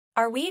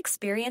Are we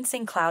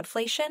experiencing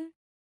cloudflation?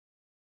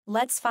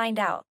 Let's find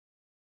out.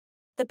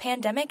 The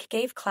pandemic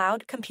gave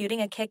cloud computing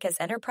a kick as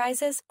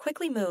enterprises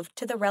quickly moved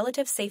to the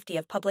relative safety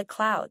of public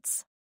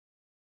clouds.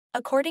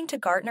 According to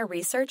Gartner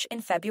research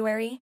in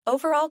February,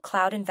 overall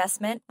cloud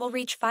investment will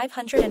reach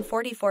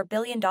 $544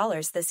 billion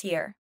this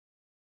year.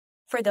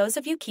 For those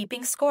of you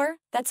keeping score,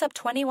 that's up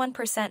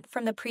 21%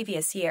 from the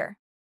previous year.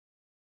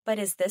 But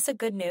is this a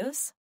good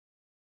news?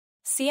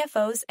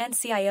 CFOs and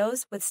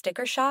CIOs with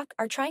sticker shock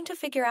are trying to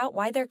figure out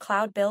why their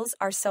cloud bills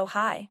are so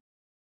high.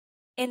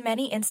 In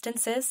many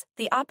instances,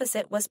 the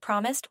opposite was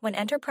promised when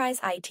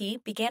enterprise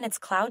IT began its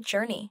cloud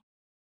journey.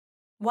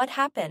 What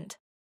happened?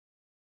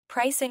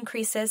 Price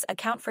increases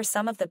account for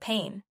some of the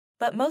pain,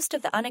 but most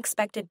of the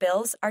unexpected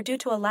bills are due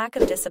to a lack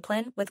of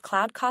discipline with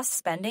cloud cost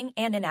spending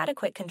and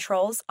inadequate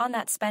controls on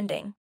that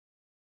spending.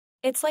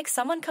 It's like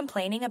someone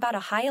complaining about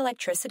a high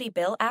electricity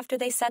bill after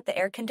they set the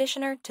air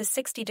conditioner to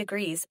 60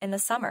 degrees in the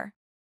summer.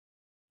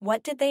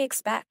 What did they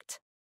expect?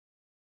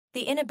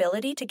 The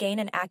inability to gain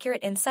an accurate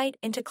insight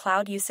into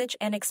cloud usage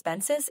and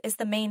expenses is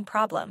the main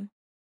problem.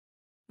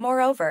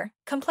 Moreover,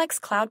 complex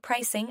cloud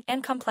pricing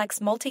and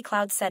complex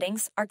multi-cloud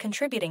settings are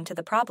contributing to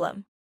the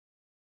problem.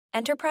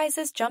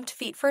 Enterprises jumped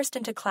feet first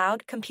into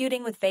cloud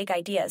computing with vague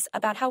ideas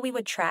about how we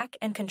would track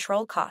and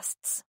control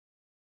costs.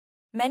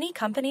 Many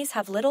companies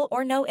have little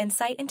or no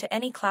insight into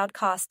any cloud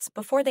costs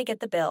before they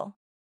get the bill.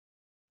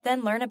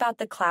 Then learn about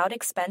the cloud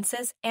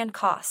expenses and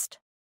cost.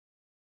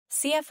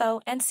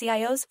 CFO and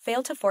CIOs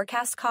fail to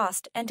forecast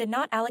cost and did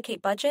not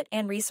allocate budget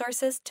and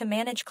resources to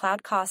manage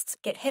cloud costs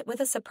get hit with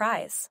a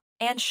surprise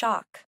and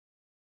shock.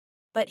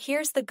 But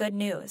here's the good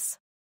news.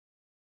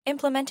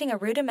 Implementing a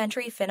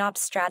rudimentary finops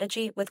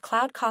strategy with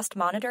cloud cost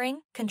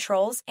monitoring,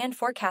 controls, and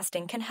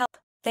forecasting can help.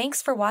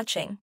 Thanks for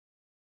watching.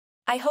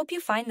 I hope you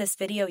find this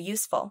video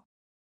useful.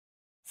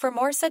 For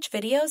more such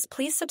videos,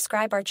 please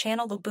subscribe our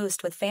channel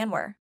Boost with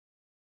Fanwaar.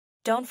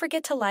 Don't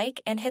forget to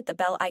like and hit the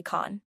bell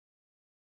icon.